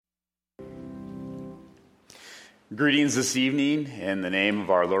Greetings this evening in the name of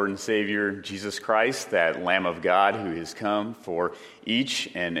our Lord and Savior, Jesus Christ, that Lamb of God who has come for each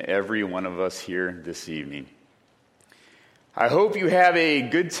and every one of us here this evening. I hope you have a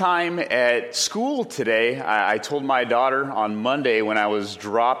good time at school today. I told my daughter on Monday when I was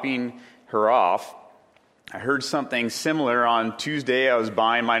dropping her off, I heard something similar on Tuesday. I was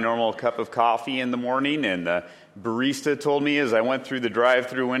buying my normal cup of coffee in the morning, and the barista told me as I went through the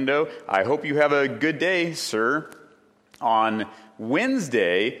drive-thru window, "I hope you have a good day, sir." On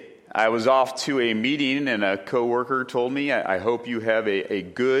Wednesday, I was off to a meeting, and a coworker told me, "I hope you have a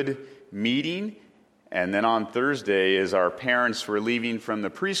good meeting." And then on Thursday, as our parents were leaving from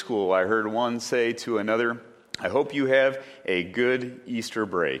the preschool, I heard one say to another, "I hope you have a good Easter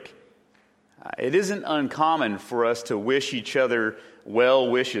break." It isn't uncommon for us to wish each other well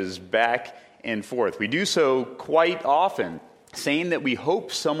wishes back and forth. We do so quite often, saying that we hope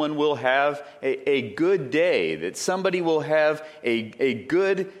someone will have a good day, that somebody will have a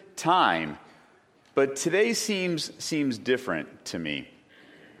good time. But today seems different to me.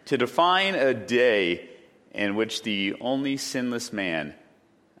 To define a day in which the only sinless man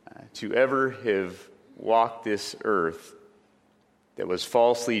to ever have walked this earth, that was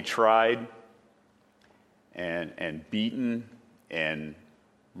falsely tried and beaten and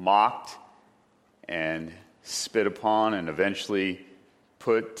mocked and spit upon and eventually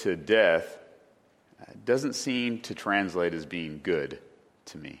put to death, doesn't seem to translate as being good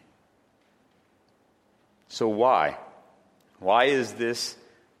to me. So why? Why is this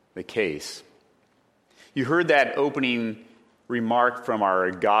the case? You heard that opening remark from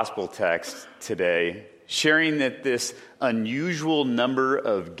our gospel text today, sharing that this unusual number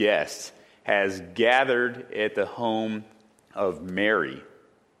of guests has gathered at the home of Mary.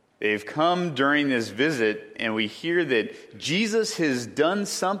 They've come during this visit, and we hear that Jesus has done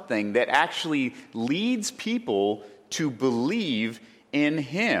something that actually leads people to believe in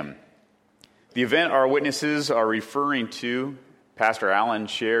him. The event our witnesses are referring to, Pastor Allen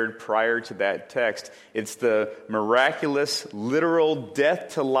shared prior to that text, it's the miraculous, literal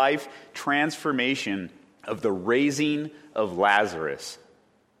death-to-life transformation of the raising of Lazarus.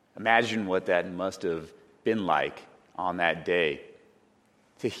 Imagine what that must have been like on that day.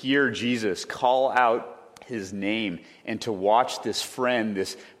 To hear Jesus call out his name and to watch this friend,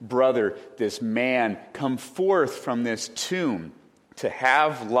 this brother, this man come forth from this tomb to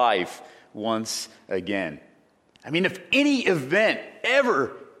have life once again. I mean, if any event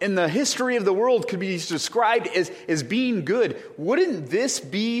ever in the history of the world could be described as being good, wouldn't this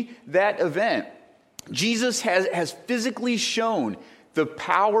be that event? Jesus has physically shown the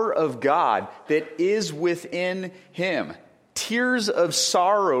power of God that is within him. Tears of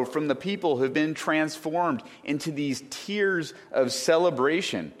sorrow from the people have been transformed into these tears of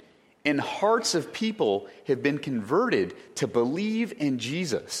celebration. And hearts of people have been converted to believe in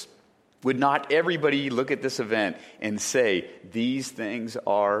Jesus. Would not everybody look at this event and say, these things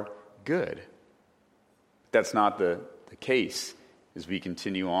are good? That's not the case as we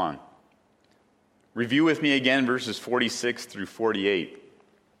continue on. Review with me again verses 46 through 48.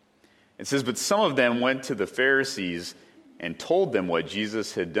 It says, "But some of them went to the Pharisees and told them what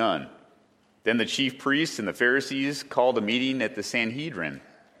Jesus had done. Then the chief priests and the Pharisees called a meeting at the Sanhedrin.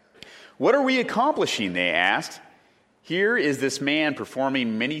 'What are we accomplishing?' they asked. 'Here is this man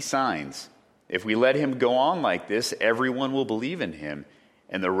performing many signs. If we let him go on like this, everyone will believe in him,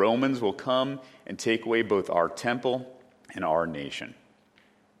 and the Romans will come and take away both our temple and our nation.'"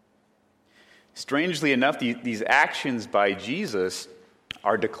 Strangely enough, these actions by Jesus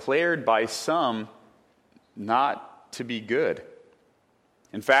are declared by some not to be good.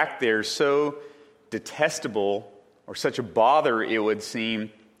 In fact, they're so detestable, or such a bother, it would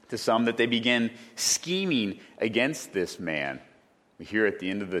seem to some, that they begin scheming against this man. We hear at the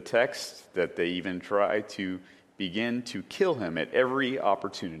end of the text that they even try to begin to kill him at every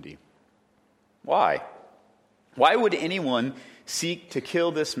opportunity. Why? Why would anyone seek to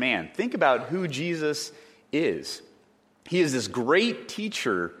kill this man? Think about who Jesus is. He is this great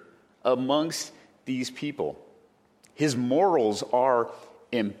teacher amongst these people. His morals are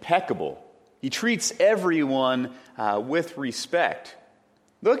impeccable. He treats everyone with respect.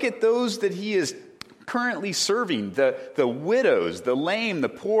 Look at those that he is currently serving, the widows, the lame, the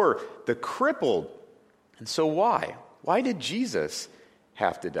poor, the crippled. And so why? Why did Jesus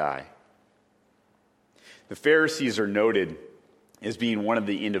have to die? The Pharisees are noted as being one of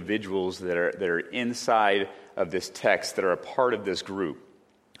the individuals that are inside of this text, that are a part of this group.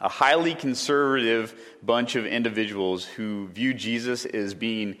 A highly conservative bunch of individuals who view Jesus as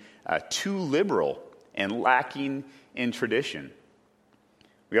being too liberal and lacking in tradition.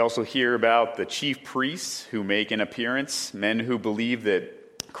 We also hear about the chief priests who make an appearance, men who believe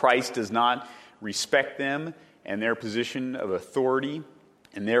that Christ does not respect them and their position of authority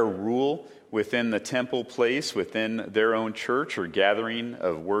and their rule within the temple place, within their own church or gathering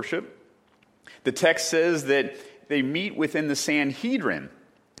of worship. The text says that they meet within the Sanhedrin,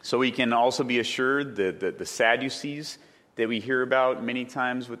 so we can also be assured that the Sadducees that we hear about many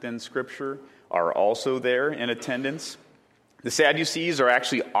times within Scripture are also there in attendance. The Sadducees are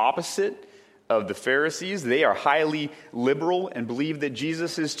actually opposite of the Pharisees. They are highly liberal and believe that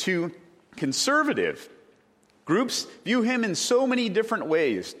Jesus is too conservative. Groups view him in so many different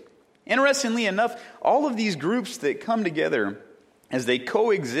ways. Interestingly enough, all of these groups that come together as they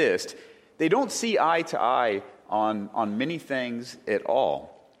coexist, they don't see eye to eye on many things at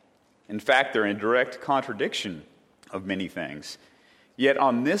all. In fact, they're in direct contradiction of many things. Yet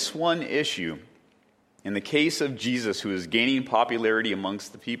on this one issue, in the case of Jesus, who is gaining popularity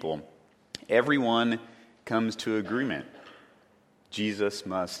amongst the people, everyone comes to agreement. Jesus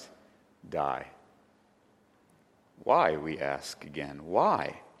must die. Why, we ask again?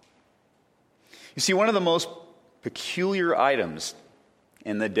 Why? You see, one of the most peculiar items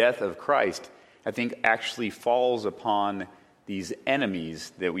in the death of Christ, I think, actually falls upon these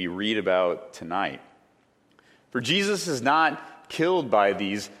enemies that we read about tonight. For Jesus is not killed by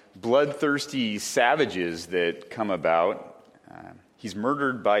these bloodthirsty savages that come about. He's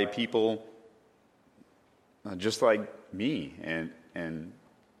murdered by people just like me and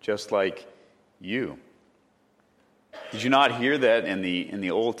just like you. Did you not hear that in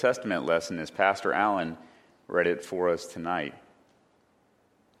the Old Testament lesson as Pastor Allen read it for us tonight?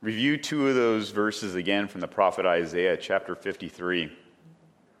 Review two of those verses again from the prophet Isaiah, chapter 53.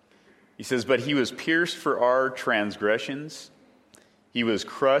 He says, "But he was pierced for our transgressions. He was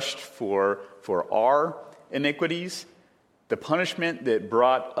crushed for our iniquities. The punishment that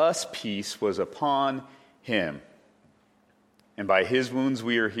brought us peace was upon him. And by his wounds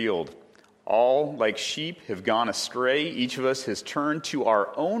we are healed. All, like sheep, have gone astray. Each of us has turned to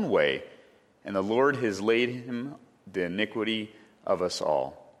our own way, and the Lord has laid him the iniquity of us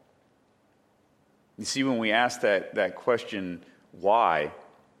all." You see, when we ask that question, why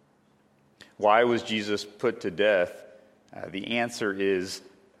was Jesus put to death? The answer is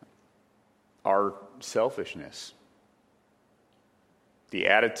our selfishness. The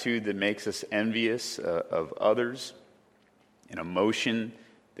attitude that makes us envious of others, an emotion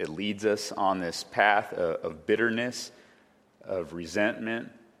that leads us on this path of bitterness, of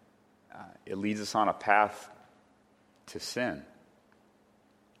resentment. It leads us on a path to sin.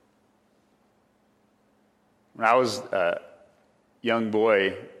 When I was a young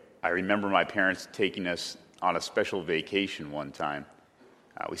boy, I remember my parents taking us on a special vacation one time.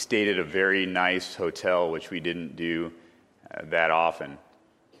 We stayed at a very nice hotel, which we didn't do that often.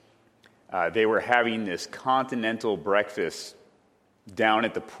 They were having this continental breakfast down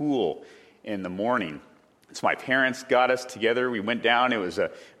at the pool in the morning. So my parents got us together. We went down. It was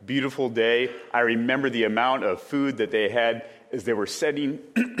a beautiful day. I remember the amount of food that they had as they were setting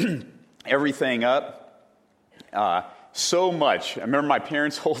everything up. So much. I remember my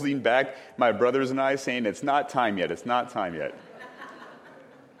parents holding back my brothers and I saying, "It's not time yet, it's not time yet."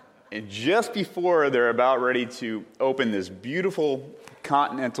 And just before they're about ready to open this beautiful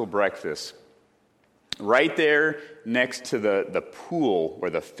continental breakfast, right there next to the pool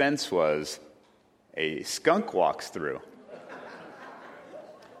where the fence was, a skunk walks through.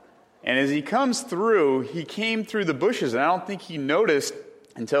 And as he comes through, he came through the bushes, and I don't think he noticed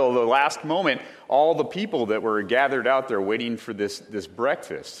until the last moment all the people that were gathered out there waiting for this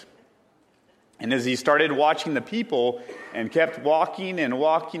breakfast. And as he started watching the people and kept walking and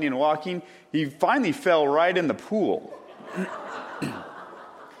walking and walking, he finally fell right in the pool.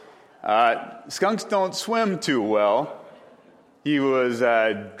 Skunks don't swim too well. He was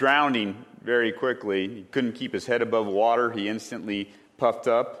drowning very quickly. He couldn't keep his head above water. He instantly puffed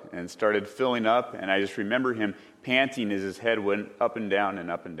up and started filling up, and I just remember him panting as his head went up and down and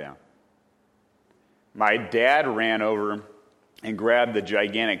up and down. My dad ran over and grabbed the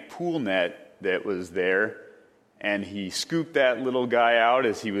gigantic pool net that was there, and he scooped that little guy out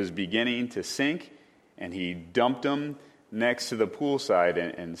as he was beginning to sink, and he dumped him next to the poolside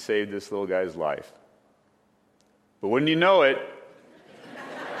and saved this little guy's life. But wouldn't you know it,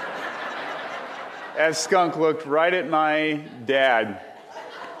 that skunk looked right at my dad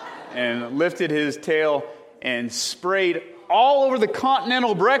and lifted his tail and sprayed all over the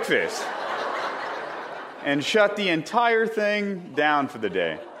continental breakfast and shut the entire thing down for the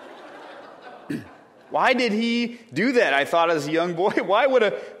day. Why did he do that? I thought as a young boy, why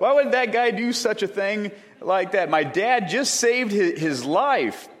would that guy do such a thing like that. My dad just saved his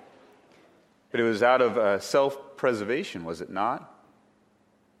life. But it was out of self-preservation, was it not?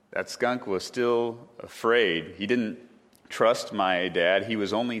 That skunk was still afraid. He didn't trust my dad. He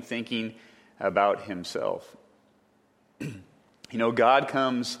was only thinking about himself. God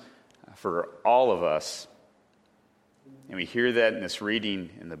comes for all of us. And we hear that in this reading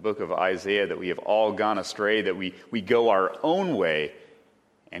in the book of Isaiah, that we have all gone astray, that we go our own way.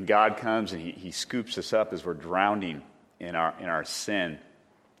 And God comes and he scoops us up as we're drowning in our sin.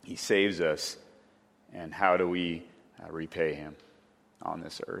 He saves us. And how do we repay him on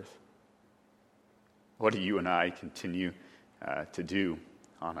this earth? What do you and I continue to do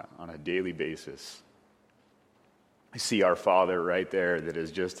on a daily basis? I see our Father right there that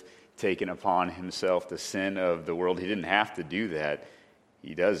has just taken upon himself the sin of the world. He didn't have to do that.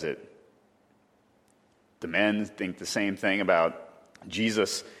 He does it. The men think the same thing about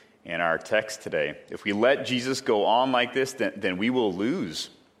Jesus in our text today. If we let Jesus go on like this, then we will lose.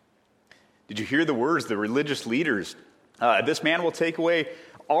 Did you hear the words, the religious leaders? This man will take away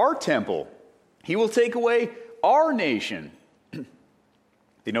our temple. He will take away our nation.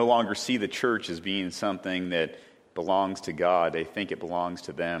 They no longer see the church as being something that belongs to God. They think it belongs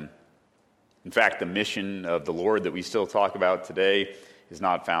to them. In fact, the mission of the Lord that we still talk about today is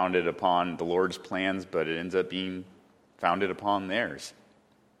not founded upon the Lord's plans, but it ends up being founded upon theirs.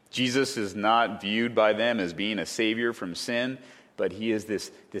 Jesus is not viewed by them as being a savior from sin, but he is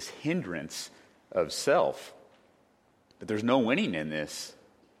this hindrance of self. But there's no winning in this.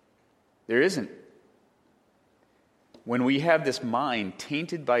 There isn't. When we have this mind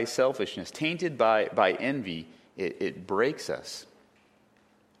tainted by selfishness, tainted by envy, it breaks us.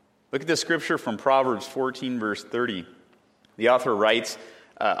 Look at the scripture from Proverbs 14, verse 30. The author writes,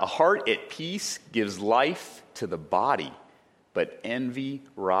 "A heart at peace gives life to the body, but envy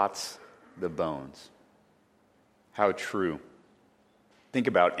rots the bones." How true. Think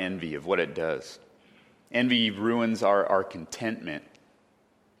about envy, of what it does. Envy ruins our contentment.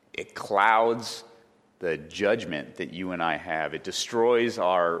 It clouds the judgment that you and I have. It destroys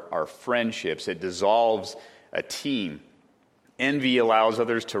our friendships. It dissolves a team. Envy allows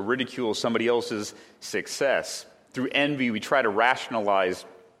others to ridicule somebody else's success. Through envy, we try to rationalize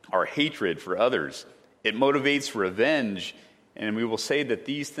our hatred for others. It motivates revenge, and we will say that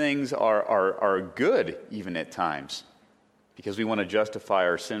these things are good even at times because we want to justify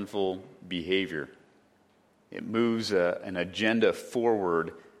our sinful behavior. It moves an agenda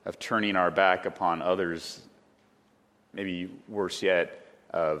forward of turning our back upon others, maybe worse yet,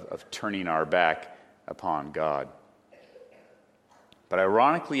 of turning our back upon God. But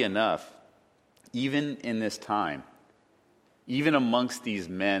ironically enough, even in this time, even amongst these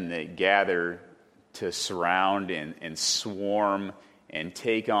men that gather to surround and swarm and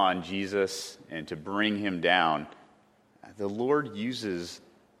take on Jesus and to bring him down, the Lord uses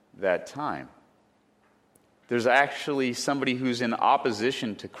that time. There's actually somebody who's in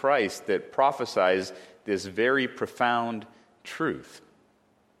opposition to Christ that prophesies this very profound truth.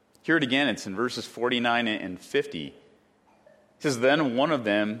 Hear it again. It's in verses 49 and 50. It says, "Then one of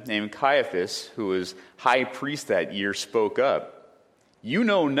them, named Caiaphas, who was high priest that year, spoke up. 'You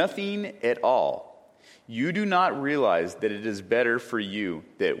know nothing at all. You do not realize that it is better for you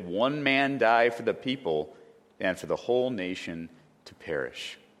that one man die for the people than for the whole nation to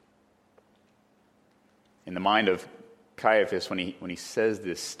perish.'" In the mind of Caiaphas, when he says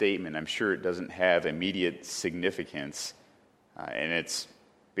this statement, I'm sure it doesn't have immediate significance, and it's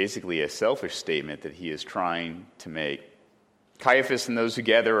basically a selfish statement that he is trying to make. Caiaphas and those who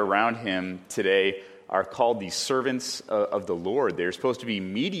gather around him today are called the servants of the Lord. They're supposed to be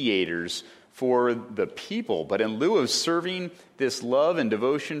mediators for the people, but in lieu of serving this love and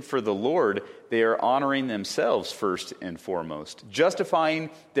devotion for the Lord, they are honoring themselves first and foremost, justifying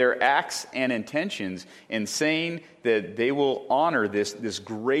their acts and intentions and saying that they will honor this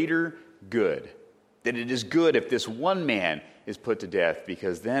greater good, that it is good if this one man is put to death,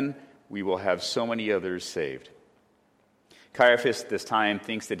 because then we will have so many others saved. Caiaphas at this time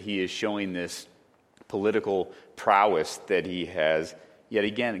thinks that he is showing this political prowess that he has. Yet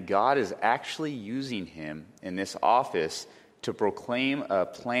again, God is actually using him in this office to proclaim a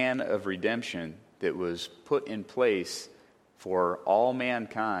plan of redemption that was put in place for all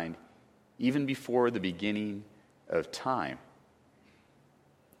mankind even before the beginning of time.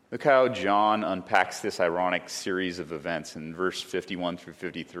 Look how John unpacks this ironic series of events in verse 51 through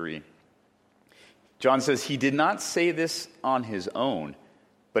 53. John says, "He did not say this on his own,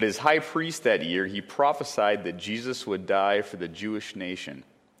 but as high priest that year, he prophesied that Jesus would die for the Jewish nation.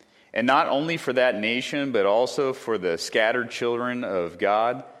 And not only for that nation, but also for the scattered children of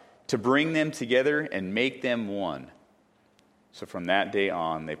God, to bring them together and make them one. So from that day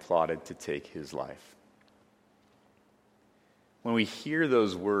on, they plotted to take his life. When we hear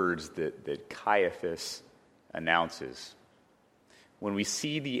those words that Caiaphas announces, when we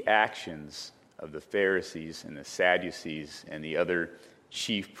see the actions of the Pharisees and the Sadducees and the other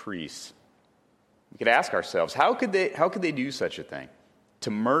chief priests, we could ask ourselves, how could they do such a thing?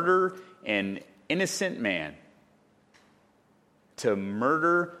 To murder an innocent man, to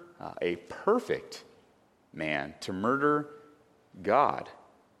murder a perfect man, to murder God.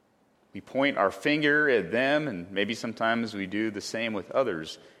 We point our finger at them, and maybe sometimes we do the same with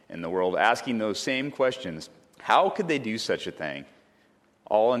others in the world, asking those same questions. How could they do such a thing?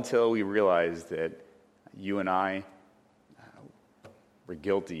 All until we realize that you and I were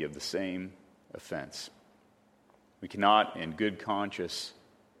guilty of the same offense. We cannot, in good conscience,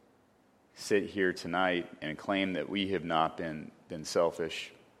 sit here tonight and claim that we have not been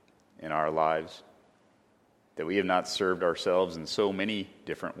selfish in our lives, that we have not served ourselves in so many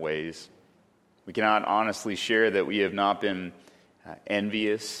different ways. We cannot honestly share that we have not been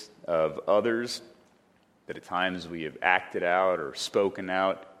envious of others, that at times we have acted out or spoken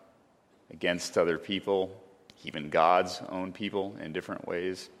out against other people, even God's own people, in different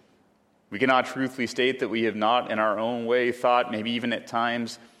ways. We cannot truthfully state that we have not in our own way thought, maybe even at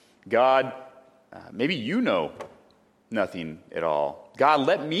times, God, maybe you know nothing at all. God,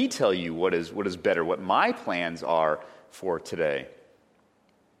 let me tell you what is better, what my plans are for today.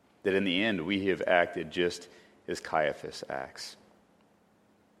 That in the end, we have acted just as Caiaphas acts.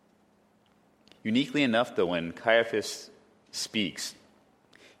 Uniquely enough, though, when Caiaphas speaks,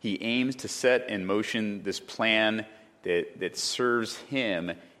 he aims to set in motion this plan that serves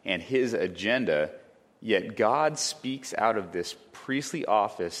him and his agenda, yet God speaks out of this priestly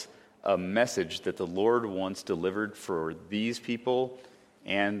office a message that the Lord once delivered for these people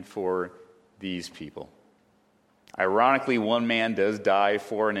and for these people. Ironically, one man does die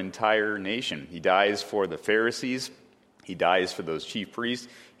for an entire nation. He dies for the Pharisees. He dies for those chief priests.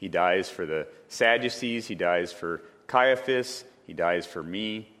 He dies for the Sadducees. He dies for Caiaphas. He dies for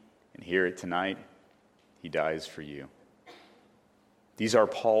me. And here tonight, he dies for you. These are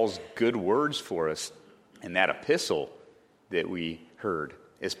Paul's good words for us in that epistle that we heard.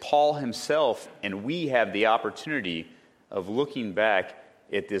 As Paul himself and we have the opportunity of looking back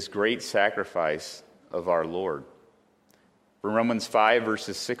at this great sacrifice of our Lord. From Romans 5,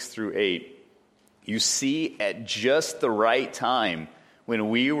 verses 6 through 8, you see at just the right time, when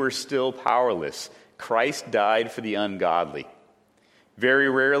we were still powerless, Christ died for the ungodly. Very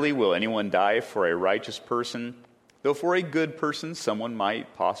rarely will anyone die for a righteous person, though for a good person someone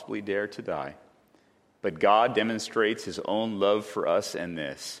might possibly dare to die. But God demonstrates his own love for us in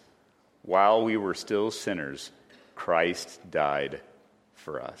this: while we were still sinners, Christ died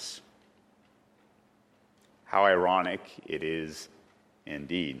for us. How ironic it is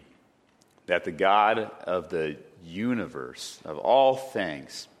indeed that the God of the universe, of all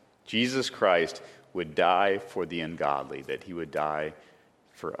things, Jesus Christ, would die for the ungodly, that he would die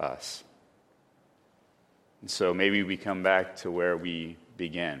for us. And so maybe we come back to where we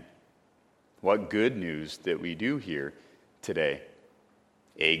began. What good news that we do here today.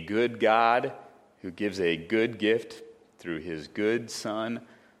 A good God who gives a good gift through his good Son,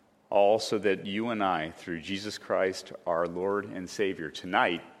 all so that you and I, through Jesus Christ, our Lord and Savior,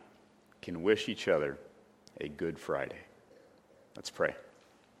 tonight can wish each other a Good Friday. Let's pray.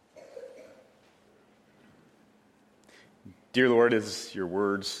 Dear Lord, as your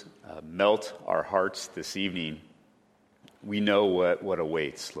words melt our hearts this evening, we know what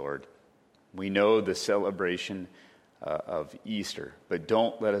awaits, Lord. We know the celebration of Easter, but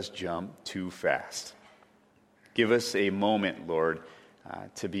don't let us jump too fast. Give us a moment, Lord,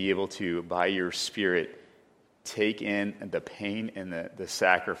 to be able to, by your Spirit, take in the pain and the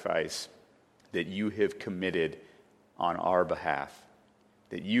sacrifice that you have committed on our behalf,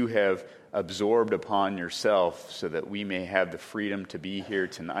 that you have absorbed upon yourself so that we may have the freedom to be here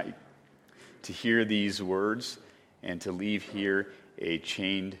tonight, to hear these words, and to leave here a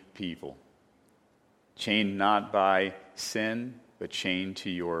chained people. Chained not by sin, but chained to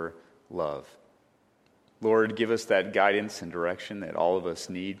your love. Lord, give us that guidance and direction that all of us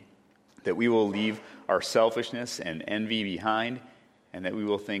need, that we will leave our selfishness and envy behind, and that we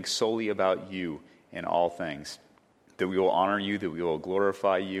will think solely about you in all things, that we will honor you, that we will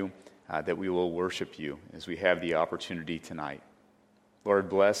glorify you, that we will worship you as we have the opportunity tonight. Lord,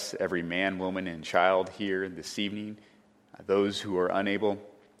 bless every man, woman, and child here this evening, those who are unable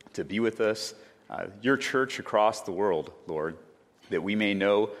to be with us, your church across the world, Lord, that we may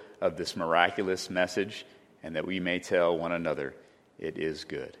know of this miraculous message and that we may tell one another it is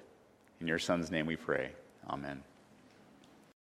good. In your Son's name we pray. Amen.